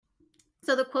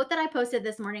So the quote that I posted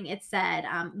this morning, it said,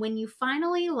 "When you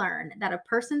finally learn that a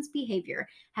person's behavior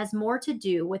has more to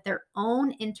do with their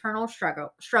own internal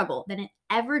struggle than it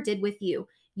ever did with you,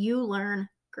 you learn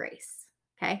grace."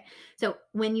 Okay. So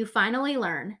when you finally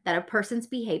learn that a person's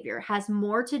behavior has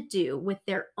more to do with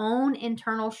their own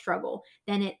internal struggle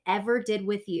than it ever did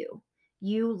with you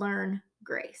learn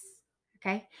grace.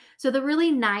 Okay. So the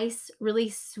really nice, really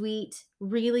sweet,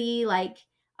 really like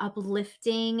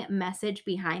uplifting message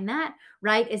behind that,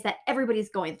 right, is that everybody's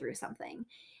going through something.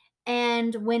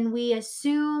 And when we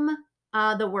assume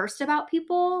the worst about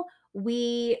people,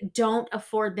 we don't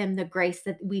afford them the grace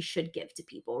that we should give to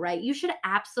people, right? You should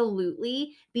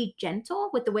absolutely be gentle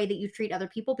with the way that you treat other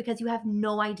people because you have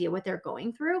no idea what they're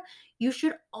going through. You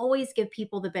should always give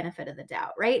people the benefit of the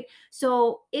doubt, right?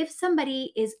 So if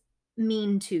somebody is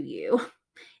mean to you,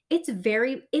 it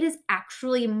is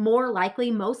actually more likely,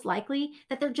 most likely,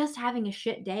 that they're just having a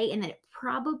shit day and that it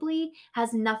probably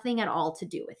has nothing at all to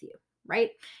do with you,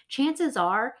 right? Chances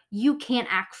are you can't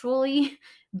actually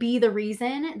be the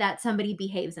reason that somebody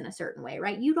behaves in a certain way,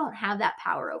 right? You don't have that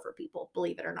power over people,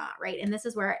 believe it or not, right? And this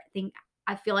is where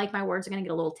I feel like my words are going to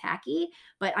get a little tacky,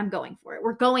 but I'm going for it.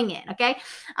 We're going in, okay?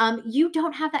 You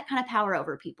don't have that kind of power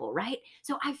over people, right?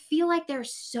 So I feel like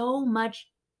there's so much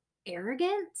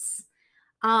arrogance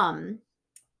um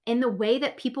in the way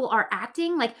that people are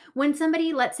acting. Like when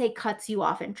somebody, let's say, cuts you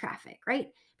off in traffic, right?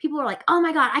 People are like, "Oh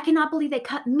my god, I cannot believe they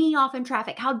cut me off in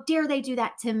traffic. How dare they do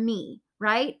that to me?"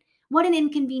 Right? What an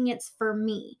inconvenience for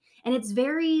me. And it's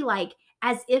very like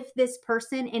as if this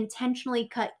person intentionally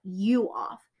cut you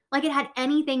off, like it had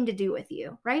anything to do with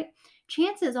you, right?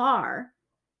 Chances are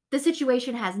the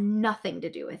situation has nothing to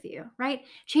do with you, right?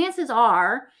 Chances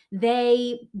are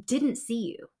they didn't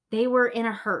see you. They were in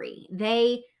a hurry.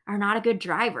 They are not a good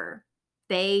driver.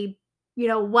 They,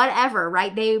 whatever,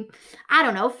 right? I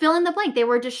don't know, fill in the blank. They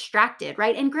were distracted,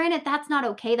 right? And granted, that's not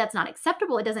okay. That's not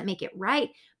acceptable. It doesn't make it right,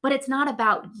 but it's not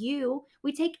about you.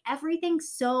 We take everything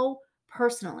so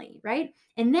personally, right?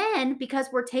 And then because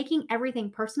we're taking everything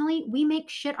personally, we make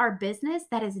shit our business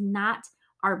that is not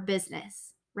our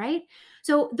business, right?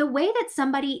 So the way that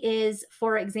somebody is,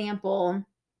 for example,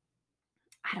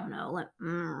 I don't know.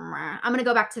 I'm going to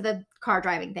go back to the car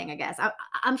driving thing, I guess.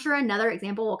 I'm sure another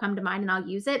example will come to mind and I'll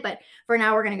use it. But for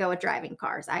now, we're going to go with driving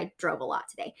cars. I drove a lot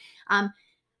today. Um,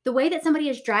 the way that somebody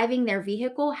is driving their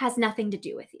vehicle has nothing to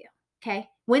do with you. Okay.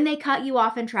 When they cut you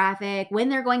off in traffic, when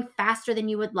they're going faster than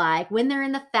you would like, when they're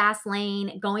in the fast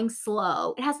lane going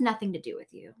slow, it has nothing to do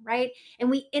with you. Right. And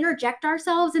we interject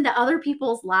ourselves into other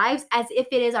people's lives as if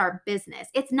it is our business.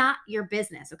 It's not your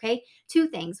business. Okay. Two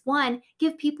things. One,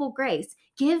 give people grace.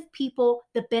 Give people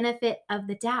the benefit of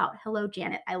the doubt. Hello,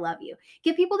 Janet. I love you.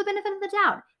 Give people the benefit of the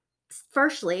doubt.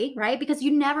 Firstly, right? Because you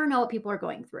never know what people are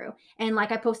going through. And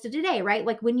like I posted today, right?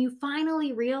 Like when you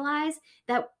finally realize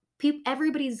that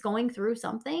everybody's going through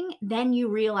something, then you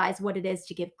realize what it is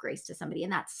to give grace to somebody.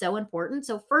 And that's so important.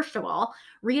 So, first of all,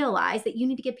 realize that you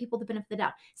need to give people the benefit of the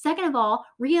doubt. Second of all,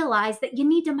 realize that you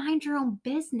need to mind your own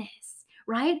business,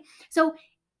 right? So,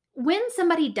 when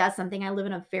somebody does something, I live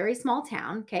in a very small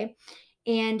town, okay?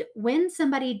 And when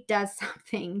somebody does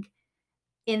something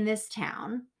in this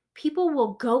town, people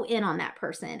will go in on that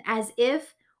person as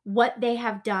if what they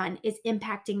have done is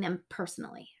impacting them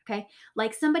personally. Okay.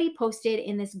 Like somebody posted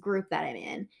in this group that I'm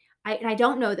in. I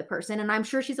don't know the person, and I'm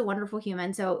sure she's a wonderful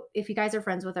human. So if you guys are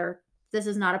friends with her, this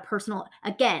is not a personal,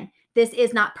 again, this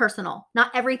is not personal.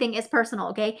 Not everything is personal.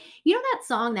 Okay. You know that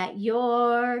song that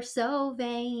you're so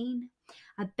vain?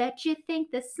 I bet you think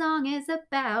this song is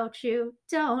about you,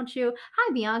 don't you?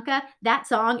 Hi, Bianca. That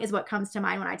song is what comes to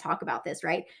mind when I talk about this,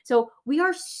 right? So we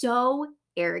are so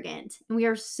arrogant and we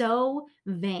are so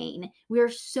vain. We are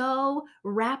so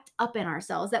wrapped up in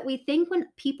ourselves that we think when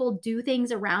people do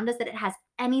things around us that it has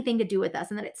anything to do with us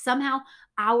and that it's somehow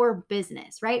our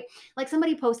business, right? Like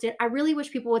somebody posted, I really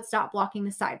wish people would stop blocking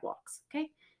the sidewalks.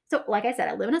 Okay. So, like I said,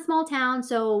 I live in a small town.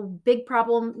 So, big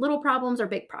problem, little problems are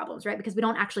big problems, right? Because we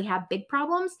don't actually have big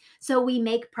problems. So, we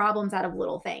make problems out of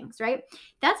little things, right?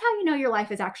 That's how you know your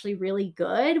life is actually really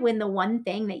good when the one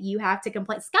thing that you have to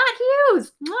complain, Scott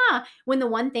Hughes, mwah, when the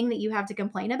one thing that you have to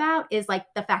complain about is like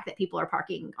the fact that people are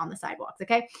parking on the sidewalks,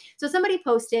 okay? So, somebody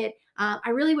posted,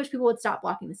 I really wish people would stop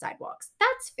blocking the sidewalks.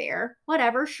 That's fair.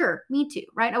 Whatever. Sure. Me too,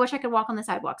 right? I wish I could walk on the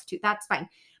sidewalks too. That's fine,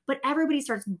 but everybody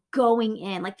starts going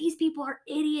in like these people are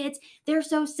idiots. They're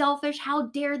so selfish. How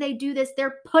dare they do this?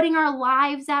 They're putting our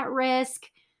lives at risk.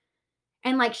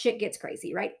 And like shit gets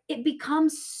crazy, right? It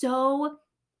becomes so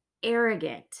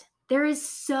arrogant. There is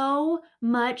so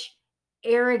much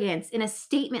arrogance in a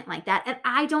statement like that. And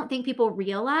I don't think people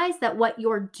realize that what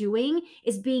you're doing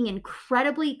is being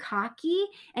incredibly cocky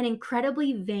and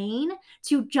incredibly vain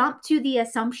to jump to the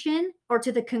assumption or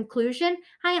to the conclusion,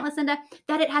 hi, Aunt Lucinda,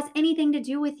 that it has anything to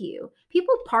do with you.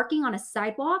 People parking on a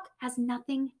sidewalk has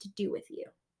nothing to do with you.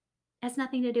 It has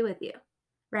nothing to do with you,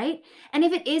 right? And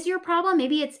if it is your problem,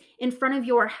 maybe it's in front of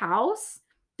your house,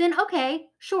 then okay,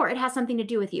 sure, it has something to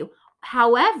do with you.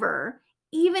 However,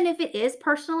 even if it is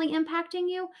personally impacting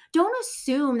you, don't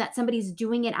assume that somebody's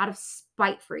doing it out of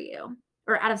spite for you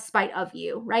or out of spite of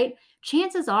you, right?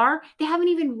 Chances are they haven't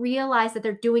even realized that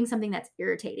they're doing something that's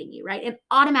irritating you, right? And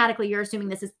automatically you're assuming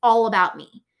this is all about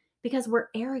me because we're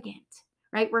arrogant,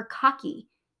 right? We're cocky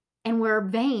and we're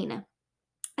vain.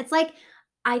 It's like,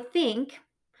 I think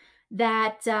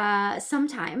that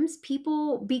sometimes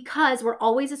people, because we're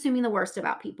always assuming the worst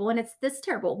about people, and it's this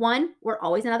terrible. One, we're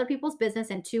always in other people's business,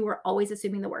 and two, we're always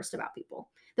assuming the worst about people.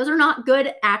 Those are not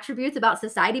good attributes about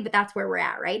society, but that's where we're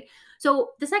at, right?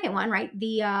 So the second one, right,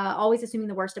 the always assuming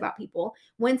the worst about people.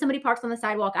 When somebody parks on the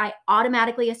sidewalk, I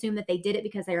automatically assume that they did it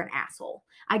because they're an asshole.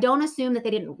 I don't assume that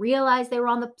they didn't realize they were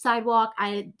on the sidewalk.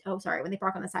 When they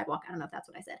park on the sidewalk, I don't know if that's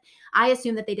what I said. I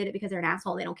assume that they did it because they're an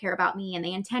asshole. They don't care about me and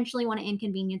they intentionally want to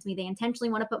inconvenience me. They intentionally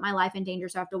want to put my life in danger.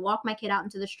 So I have to walk my kid out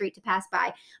into the street to pass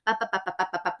by.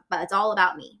 It's all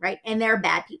about me, right? And they're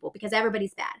bad people because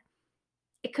everybody's bad.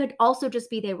 It could also just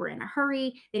be they were in a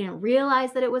hurry. They didn't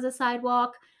realize that it was a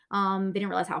sidewalk. They didn't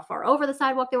realize how far over the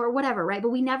sidewalk they were, whatever, right? But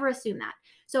we never assume that.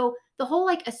 So the whole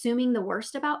like assuming the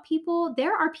worst about people,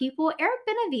 there are people, Eric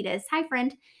Benavides, hi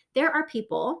friend, there are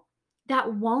people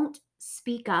that won't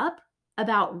speak up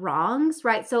about wrongs,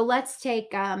 right? So let's take,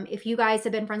 if you guys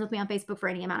have been friends with me on Facebook for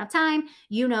any amount of time,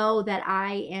 you know that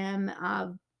I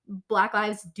am Black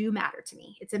lives do matter to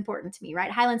me. It's important to me, right?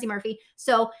 Hi, Lindsay Murphy.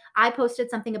 So I posted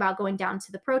something about going down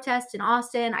to the protest in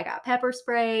Austin. I got pepper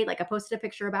sprayed. Like I posted a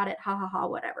picture about it. Ha ha ha,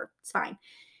 whatever. It's fine.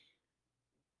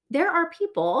 There are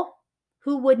people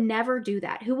who would never do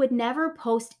that, who would never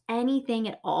post anything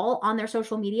at all on their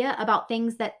social media about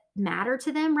things that matter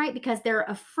to them, right? Because they're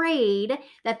afraid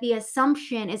that the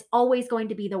assumption is always going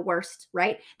to be the worst,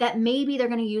 right? That maybe they're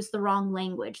going to use the wrong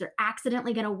language. They're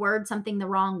accidentally going to word something the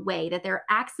wrong way, that they're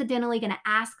accidentally going to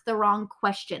ask the wrong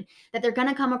question, that they're going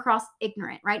to come across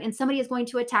ignorant, right? And somebody is going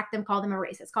to attack them, call them a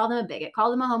racist, call them a bigot,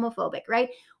 call them a homophobic, right?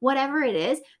 Whatever it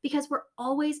is, because we're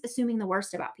always assuming the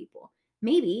worst about people.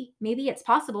 Maybe it's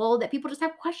possible that people just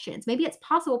have questions. Maybe it's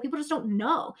possible people just don't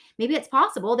know. Maybe it's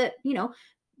possible that,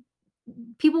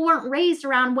 people weren't raised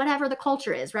around whatever the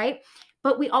culture is, right?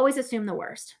 But we always assume the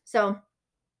worst. So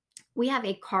we have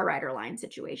a car rider line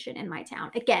situation in my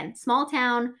town. Again, small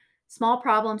town, small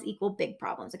problems equal big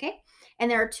problems, okay? And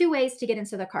there are two ways to get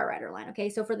into the car rider line, okay?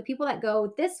 So for the people that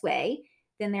go this way,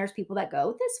 then there's people that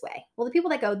go this way. Well, the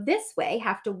people that go this way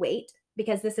have to wait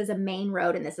because this is a main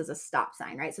road and this is a stop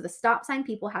sign, right? So the stop sign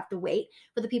people have to wait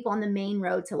for the people on the main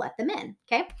road to let them in,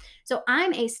 okay? So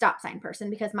I'm a stop sign person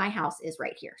because my house is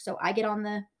right here. So I get on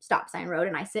the stop sign road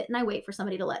and I sit and I wait for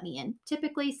somebody to let me in.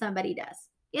 Typically somebody does.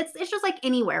 It's just like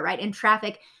anywhere, right? In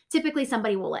traffic, typically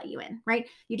somebody will let you in, right?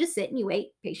 You just sit and you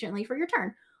wait patiently for your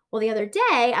turn. Well, the other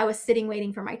day I was sitting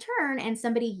waiting for my turn and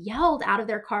somebody yelled out of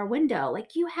their car window,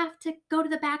 like, you have to go to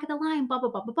the back of the line, blah, blah,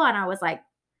 blah, blah, blah. And I was like,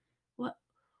 what?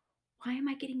 Why am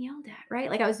I getting yelled at? Right?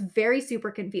 Like I was very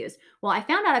super confused. Well, I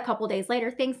found out a couple days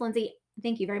later. Thanks, Lindsay.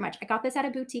 Thank you very much. I got this at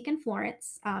a boutique in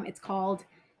Florence. It's called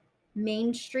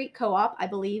Main Street Co-op. I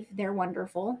believe they're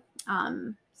wonderful.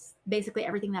 Basically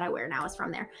everything that I wear now is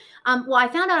from there. Well, I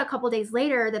found out a couple days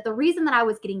later that the reason that I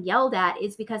was getting yelled at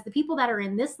is because the people that are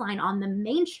in this line on the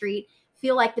main street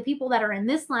feel like the people that are in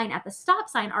this line at the stop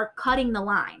sign are cutting the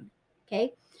line.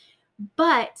 Okay.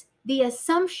 But the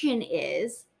assumption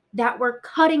is that we're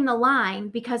cutting the line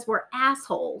because we're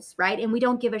assholes, right? And we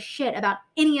don't give a shit about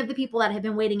any of the people that have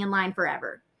been waiting in line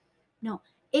forever. No,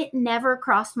 it never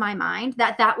crossed my mind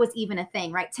that that was even a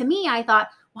thing, right? To me, I thought,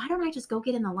 why don't I just go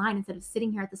get in the line instead of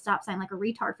sitting here at the stop sign like a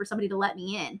retard for somebody to let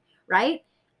me in, right?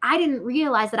 I didn't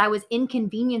realize that I was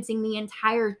inconveniencing the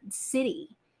entire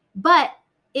city. But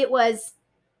it was,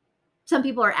 some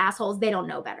people are assholes. They don't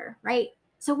know better, right?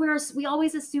 So we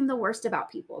always assume the worst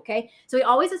about people, okay? So we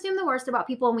always assume the worst about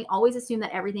people and we always assume that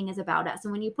everything is about us.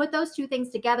 And when you put those two things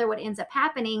together, what ends up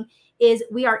happening is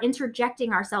we are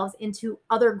interjecting ourselves into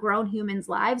other grown humans'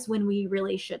 lives when we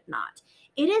really should not.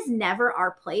 It is never our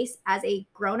place as a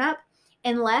grown-up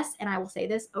unless, and I will say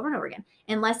this over and over again,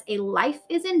 unless a life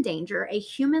is in danger, a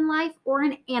human life or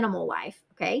an animal life,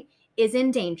 okay, is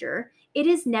in danger. It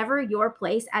is never your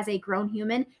place as a grown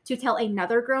human to tell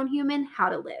another grown human how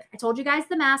to live. I told you guys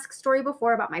the mask story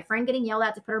before about my friend getting yelled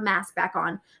at to put her mask back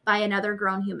on by another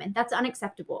grown human. That's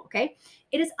unacceptable, okay?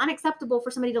 It is unacceptable for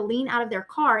somebody to lean out of their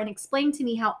car and explain to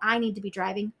me how I need to be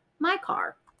driving my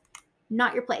car.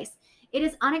 Not your place. It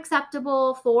is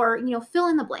unacceptable for, fill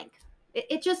in the blank.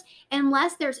 It just,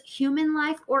 unless there's human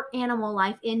life or animal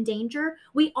life in danger,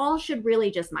 we all should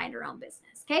really just mind our own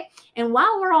business, okay? And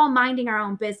while we're all minding our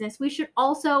own business, we should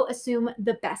also assume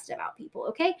the best about people,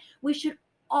 okay? We should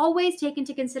always take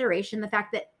into consideration the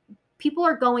fact that people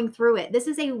are going through it. This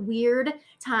is a weird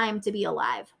time to be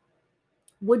alive.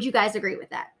 Would you guys agree with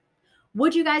that?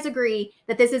 Would you guys agree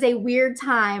that this is a weird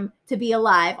time to be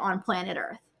alive on planet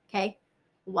Earth? Okay.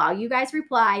 While you guys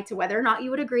reply to whether or not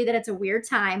you would agree that it's a weird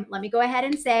time, let me go ahead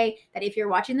and say that if you're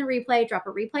watching the replay, drop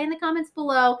a replay in the comments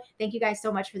below. Thank you guys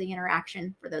so much for the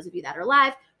interaction. For those of you that are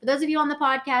live, for those of you on the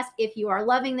podcast, if you are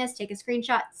loving this, take a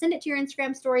screenshot, send it to your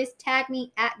Instagram stories, tag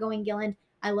me at Going Gilland.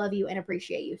 I love you and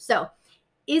appreciate you. So,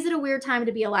 is it a weird time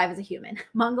to be alive as a human?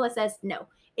 Mangala says no.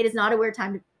 It is not a weird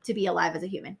time to be alive as a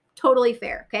human. Totally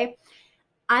fair, okay?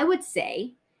 I would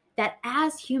say that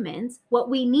as humans, what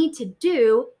we need to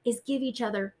do is give each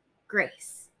other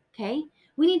grace, okay?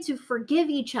 We need to forgive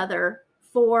each other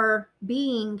for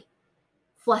being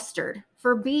flustered,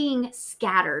 for being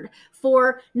scattered,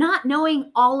 for not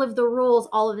knowing all of the rules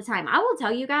all of the time. I will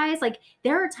tell you guys, like,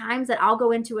 there are times that I'll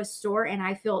go into a store and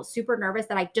I feel super nervous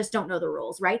that I just don't know the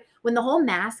rules, right? When the whole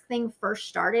mask thing first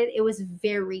started, it was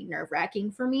very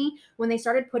nerve-wracking for me. When they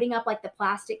started putting up like the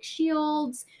plastic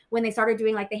shields, when they started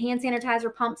doing like the hand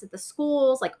sanitizer pumps at the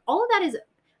schools, like all of that is,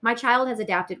 my child has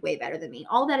adapted way better than me.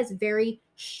 All of that is very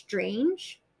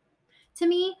strange to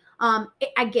me.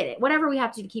 I get it. Whatever we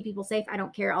have to do to keep people safe, I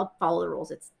don't care. I'll follow the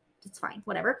rules. It's fine,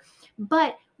 whatever.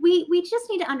 But we just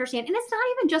need to understand, and it's not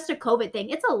even just a COVID thing.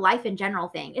 It's a life in general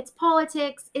thing. It's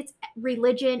politics, it's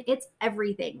religion, it's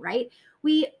everything, right?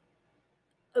 We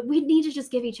need to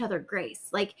just give each other grace.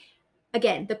 Like,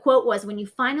 again, the quote was, when you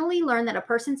finally learn that a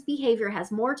person's behavior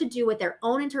has more to do with their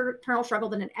own internal struggle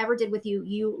than it ever did with you,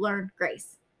 you learn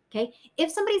grace. Okay. If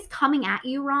somebody's coming at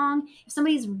you wrong, if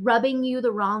somebody's rubbing you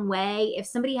the wrong way, if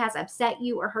somebody has upset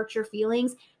you or hurt your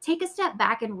feelings, take a step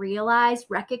back and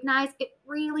recognize it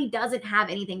really doesn't have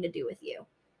anything to do with you.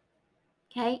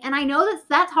 Okay. And I know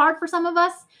that's hard for some of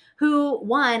us who,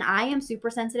 one, I am super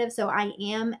sensitive, so I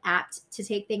am apt to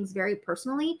take things very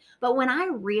personally. But when I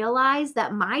realize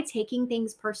that my taking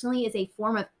things personally is a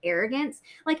form of arrogance,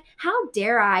 like, how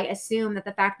dare I assume that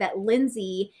the fact that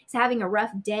Lindsay is having a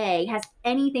rough day has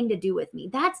anything to do with me?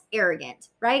 That's arrogant,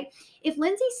 right? If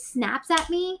Lindsay snaps at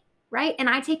me, right, and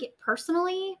I take it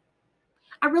personally,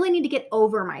 I really need to get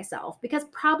over myself, because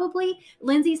probably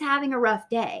Lindsay's having a rough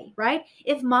day, right?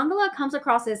 If Mangala comes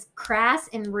across as crass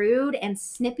and rude and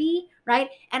snippy, right,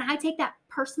 and I take that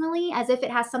personally as if it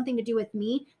has something to do with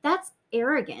me, that's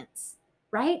arrogance,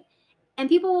 right? And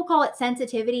people will call it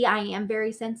sensitivity. I am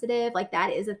very sensitive. Like,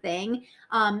 that is a thing.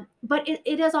 But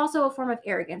it is also a form of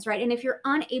arrogance, right? And if you're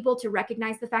unable to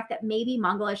recognize the fact that maybe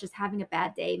Mangala is just having a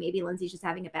bad day, maybe Lindsay's just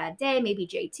having a bad day, maybe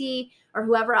JT or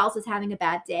whoever else is having a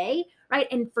bad day, right?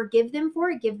 And forgive them for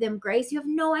it, give them grace. You have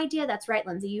no idea. That's right,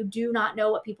 Lindsay. You do not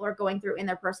know what people are going through in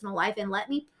their personal life. And let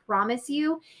me promise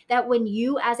you that when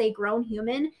you, as a grown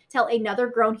human, tell another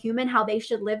grown human how they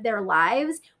should live their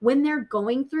lives when they're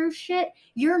going through shit,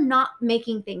 you're not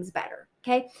making things better.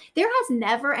 Okay. There has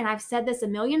never, and I've said this a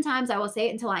million times, I will say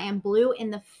it until I am blue in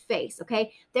the face.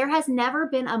 Okay. There has never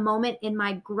been a moment in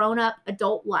my grown up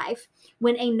adult life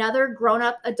when another grown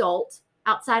up adult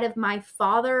outside of my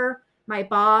father, my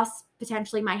boss,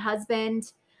 potentially my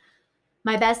husband,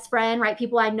 my best friend, right?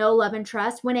 People I know, love, and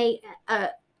trust. When a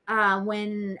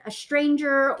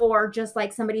stranger or just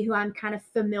like somebody who I'm kind of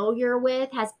familiar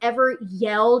with has ever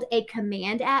yelled a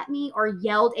command at me or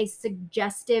yelled a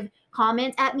suggestive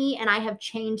comment at me, and I have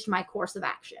changed my course of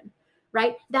action,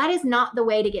 right? That is not the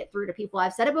way to get through to people.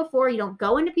 I've said it before. You don't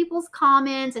go into people's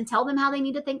comments and tell them how they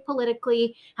need to think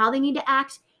politically, how they need to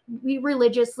act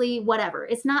religiously, whatever.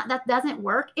 It's not, that doesn't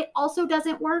work. It also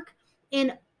doesn't work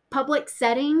in public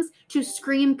settings to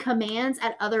scream commands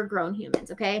at other grown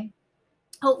humans, okay?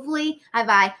 Hopefully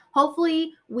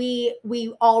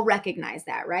we all recognize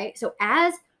that, right? So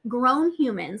as grown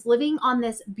humans living on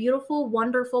this beautiful,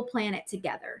 wonderful planet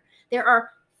together, there are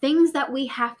things that we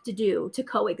have to do to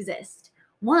coexist.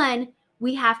 One,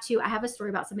 I have a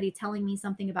story about somebody telling me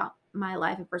something about my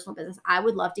life and personal business. I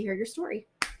would love to hear your story.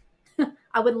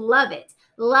 I would love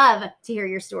to hear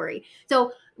your story.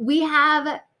 So we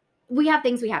have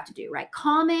things we have to do, right?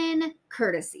 Common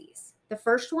courtesies. The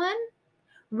first one,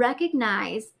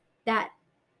 recognize that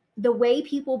the way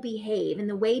people behave and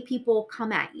the way people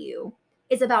come at you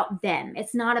is about them.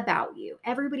 It's not about you.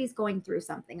 Everybody's going through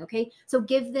something, okay? So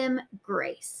give them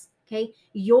grace, okay?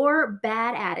 Your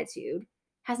bad attitude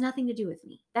has nothing to do with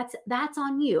me. That's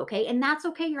on you, okay? And that's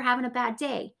okay. You're having a bad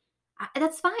day.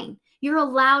 That's fine. You're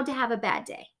allowed to have a bad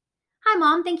day. Hi,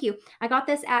 Mom. Thank you. I got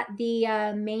this at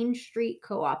the Main Street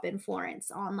Co-op in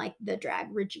Florence on like the drag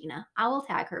Regina. I will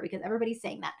tag her because everybody's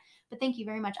saying that. But thank you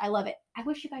very much. I love it. I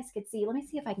wish you guys could see. Let me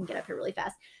see if I can get up here really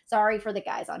fast. Sorry for the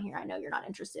guys on here. I know you're not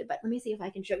interested, but let me see if I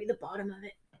can show you the bottom of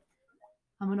it.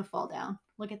 I'm going to fall down.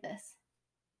 Look at this.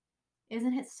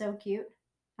 Isn't it so cute?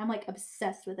 I'm like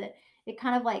obsessed with it. It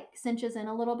kind of like cinches in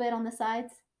a little bit on the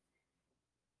sides.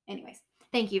 Anyways,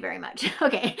 thank you very much.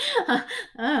 Okay.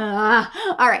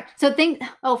 All right. So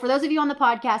for those of you on the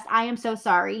podcast, I am so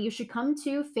sorry. You should come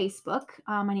to Facebook.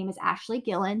 My name is Ashley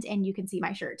Gilland and you can see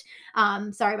my shirt.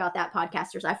 Sorry about that,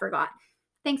 podcasters. I forgot.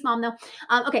 Thanks, Mom, though.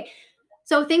 Okay.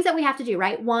 So things that we have to do,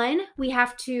 right? One, we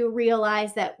have to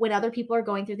realize that when other people are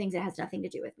going through things, it has nothing to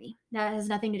do with me. That has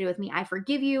nothing to do with me. I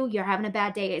forgive you. You're having a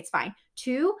bad day. It's fine.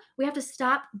 Two, we have to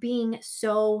stop being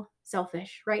so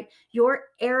selfish, right? Your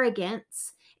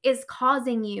arrogance is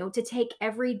causing you to take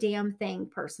every damn thing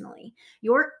personally.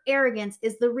 Your arrogance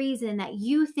is the reason that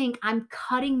you think I'm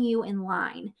cutting you in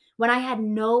line when I had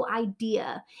no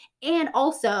idea. And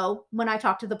also, when I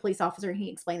talked to the police officer and he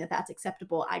explained that that's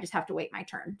acceptable, I just have to wait my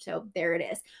turn. So there it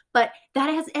is. But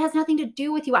it has nothing to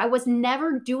do with you. I was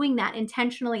never doing that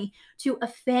intentionally to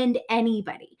offend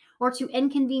anybody or to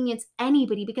inconvenience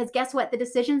anybody, because guess what? The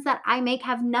decisions that I make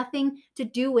have nothing to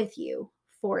do with you,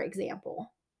 for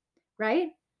example, right?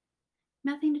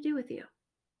 Nothing to do with you.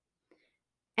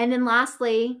 And then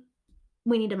lastly,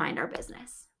 we need to mind our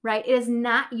business, right? It is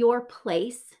not your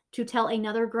place to tell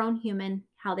another grown human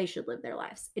how they should live their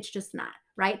lives. It's just not,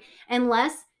 right?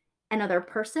 Unless another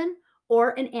person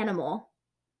or an animal,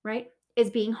 right, is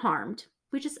being harmed.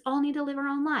 We just all need to live our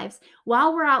own lives.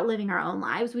 While we're out living our own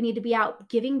lives, we need to be out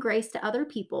giving grace to other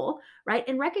people, right?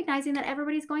 And recognizing that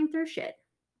everybody's going through shit.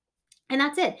 And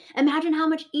that's it. Imagine how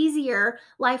much easier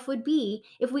life would be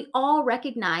if we all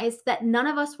recognized that none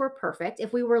of us were perfect,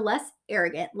 if we were less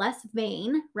arrogant, less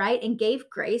vain, right? And gave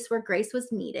grace where grace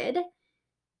was needed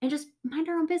and just mind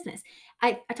our own business.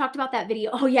 I talked about that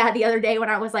video. Oh, yeah, the other day when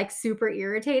I was like super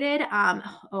irritated.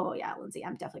 Oh, yeah, Lindsay,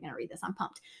 I'm definitely going to read this. I'm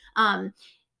pumped.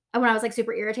 And when I was like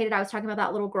super irritated, I was talking about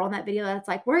that little girl in that video that's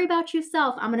like, worry about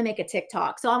yourself. I'm going to make a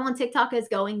TikTok. So I'm on TikTok as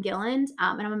Going Gilland. And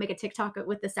I'm going to make a TikTok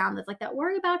with the sound that's like that,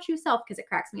 worry about yourself, because it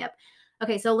cracks me up.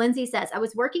 Okay, so Lindsay says, I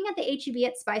was working at the HEB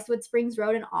at Spicewood Springs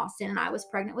Road in Austin, and I was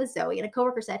pregnant with Zoe. And a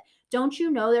coworker said, don't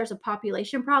you know there's a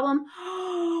population problem?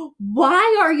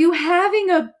 Why are you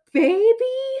having a baby?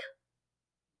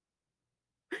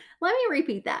 Let me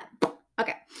repeat that.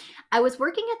 Okay. I was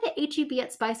working at the HEB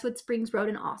at Spicewood Springs Road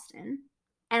in Austin,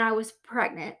 and I was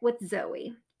pregnant with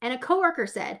Zoe. And a coworker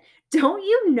said, don't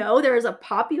you know there is a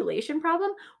population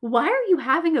problem? Why are you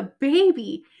having a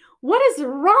baby? What is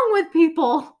wrong with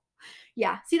people?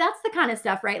 Yeah, see, that's the kind of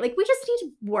stuff, right? Like, we just need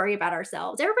to worry about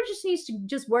ourselves. Everybody just needs to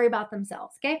just worry about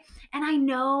themselves, okay? And I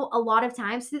know a lot of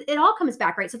times it all comes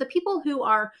back, right? So the people who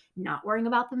are not worrying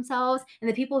about themselves and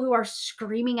the people who are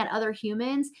screaming at other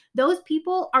humans, those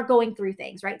people are going through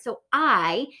things, right? So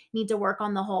I need to work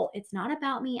on the whole, it's not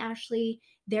about me, Ashley.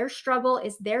 Their struggle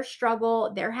is their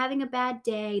struggle. They're having a bad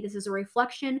day. This is a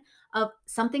reflection of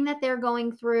something that they're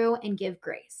going through, and give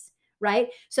grace, right?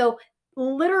 So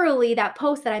literally that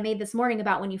post that I made this morning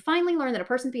about when you finally learn that a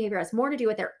person's behavior has more to do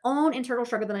with their own internal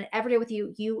struggle than it ever did with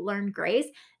you, you learn grace.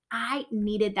 I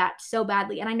needed that so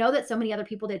badly. And I know that so many other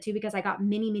people did too, because I got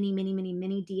many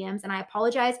DMs. And I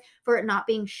apologize for it not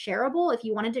being shareable. If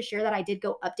you wanted to share that, I did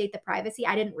go update the privacy.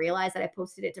 I didn't realize that I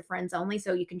posted it to friends only,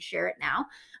 so you can share it now.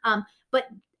 But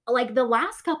like the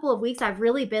last couple of weeks, I've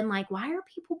really been like, why are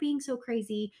people being so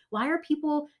crazy? Why are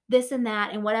people this and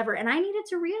that and whatever? And I needed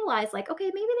to realize, like, okay,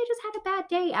 maybe they just had a bad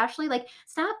day, Ashley. Like,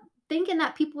 stop thinking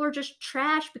that people are just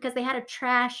trash because they had a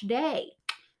trash day.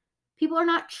 People are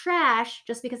not trash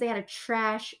just because they had a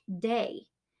trash day.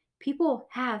 People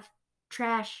have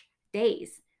trash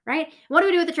days, right? What do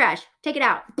we do with the trash? Take it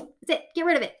out. That's it. Get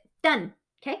rid of it. Done.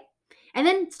 Okay. And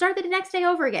then start the next day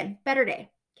over again. Better day.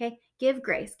 Okay. Give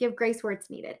grace where it's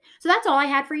needed. So that's all I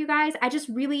had for you guys. I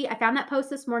found that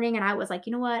post this morning and I was like,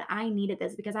 you know what? I needed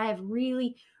this because I have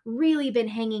really, really been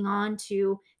hanging on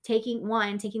to taking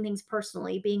things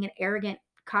personally, being an arrogant,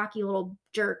 cocky little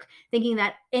jerk, thinking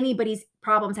that anybody's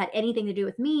problems had anything to do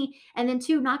with me. And then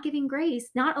two, not giving grace,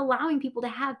 not allowing people to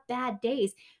have bad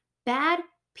days.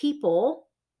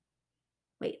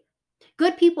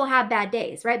 Good people have bad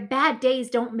days, right? Bad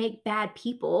days don't make bad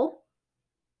people.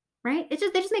 right? They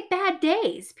just make bad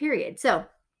days, period. So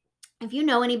if you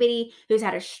know anybody who's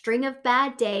had a string of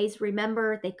bad days,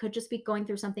 remember they could just be going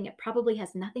through something. It probably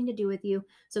has nothing to do with you.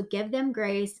 So give them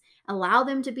grace, allow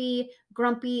them to be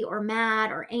grumpy or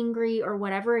mad or angry or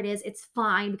whatever it is. It's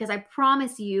fine because I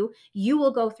promise you, you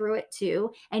will go through it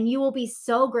too. And you will be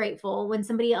so grateful when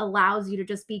somebody allows you to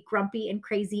just be grumpy and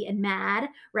crazy and mad,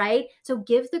 right? So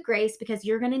give the grace because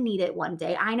you're going to need it one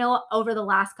day. I know over the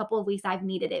last couple of weeks, I've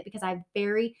needed it because I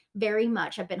very, very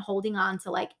much have been holding on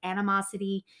to like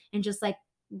animosity and just like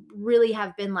really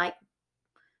have been like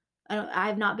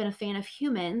I've not been a fan of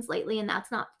humans lately, and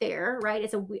that's not fair, right?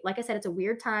 Like I said, it's a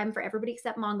weird time for everybody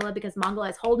except Mongala because Mongala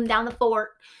is holding down the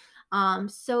fort.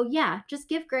 So yeah, just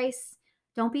give grace.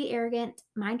 Don't be arrogant.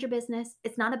 Mind your business.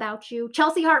 It's not about you.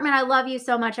 Chelsea Hartman, I love you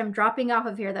so much. I'm dropping off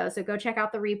of here though, so go check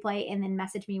out the replay and then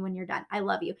message me when you're done. I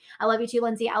love you. I love you too,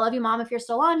 Lindsay. I love you, Mom. If you're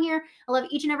still on here, I love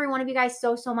each and every one of you guys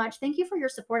so much. Thank you for your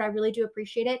support. I really do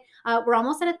appreciate it. We're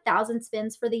almost at 1,000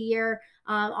 spins for the year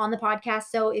on the podcast.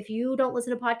 So if you don't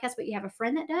listen to podcasts, but you have a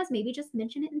friend that does, maybe just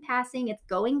mention it in passing. It's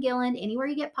Going Gillen, anywhere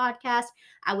you get podcasts.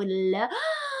 I would love.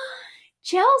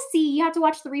 Chelsea, you have to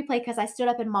watch the replay because I stood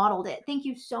up and modeled it. Thank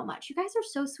you so much. You guys are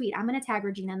so sweet. I'm going to tag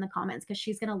Regina in the comments because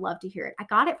she's going to love to hear it. I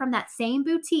got it from that same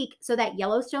boutique. So that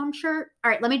Yellowstone shirt. All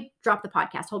right, let me drop the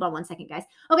podcast. Hold on one second, guys.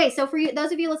 Okay, so for you,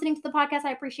 those of you listening to the podcast,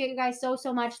 I appreciate you guys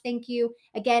so much. Thank you.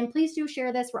 Again, please do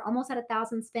share this. We're almost at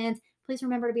 1,000 spins. Please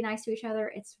remember to be nice to each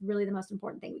other. It's really the most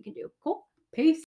important thing we can do. Cool. Peace.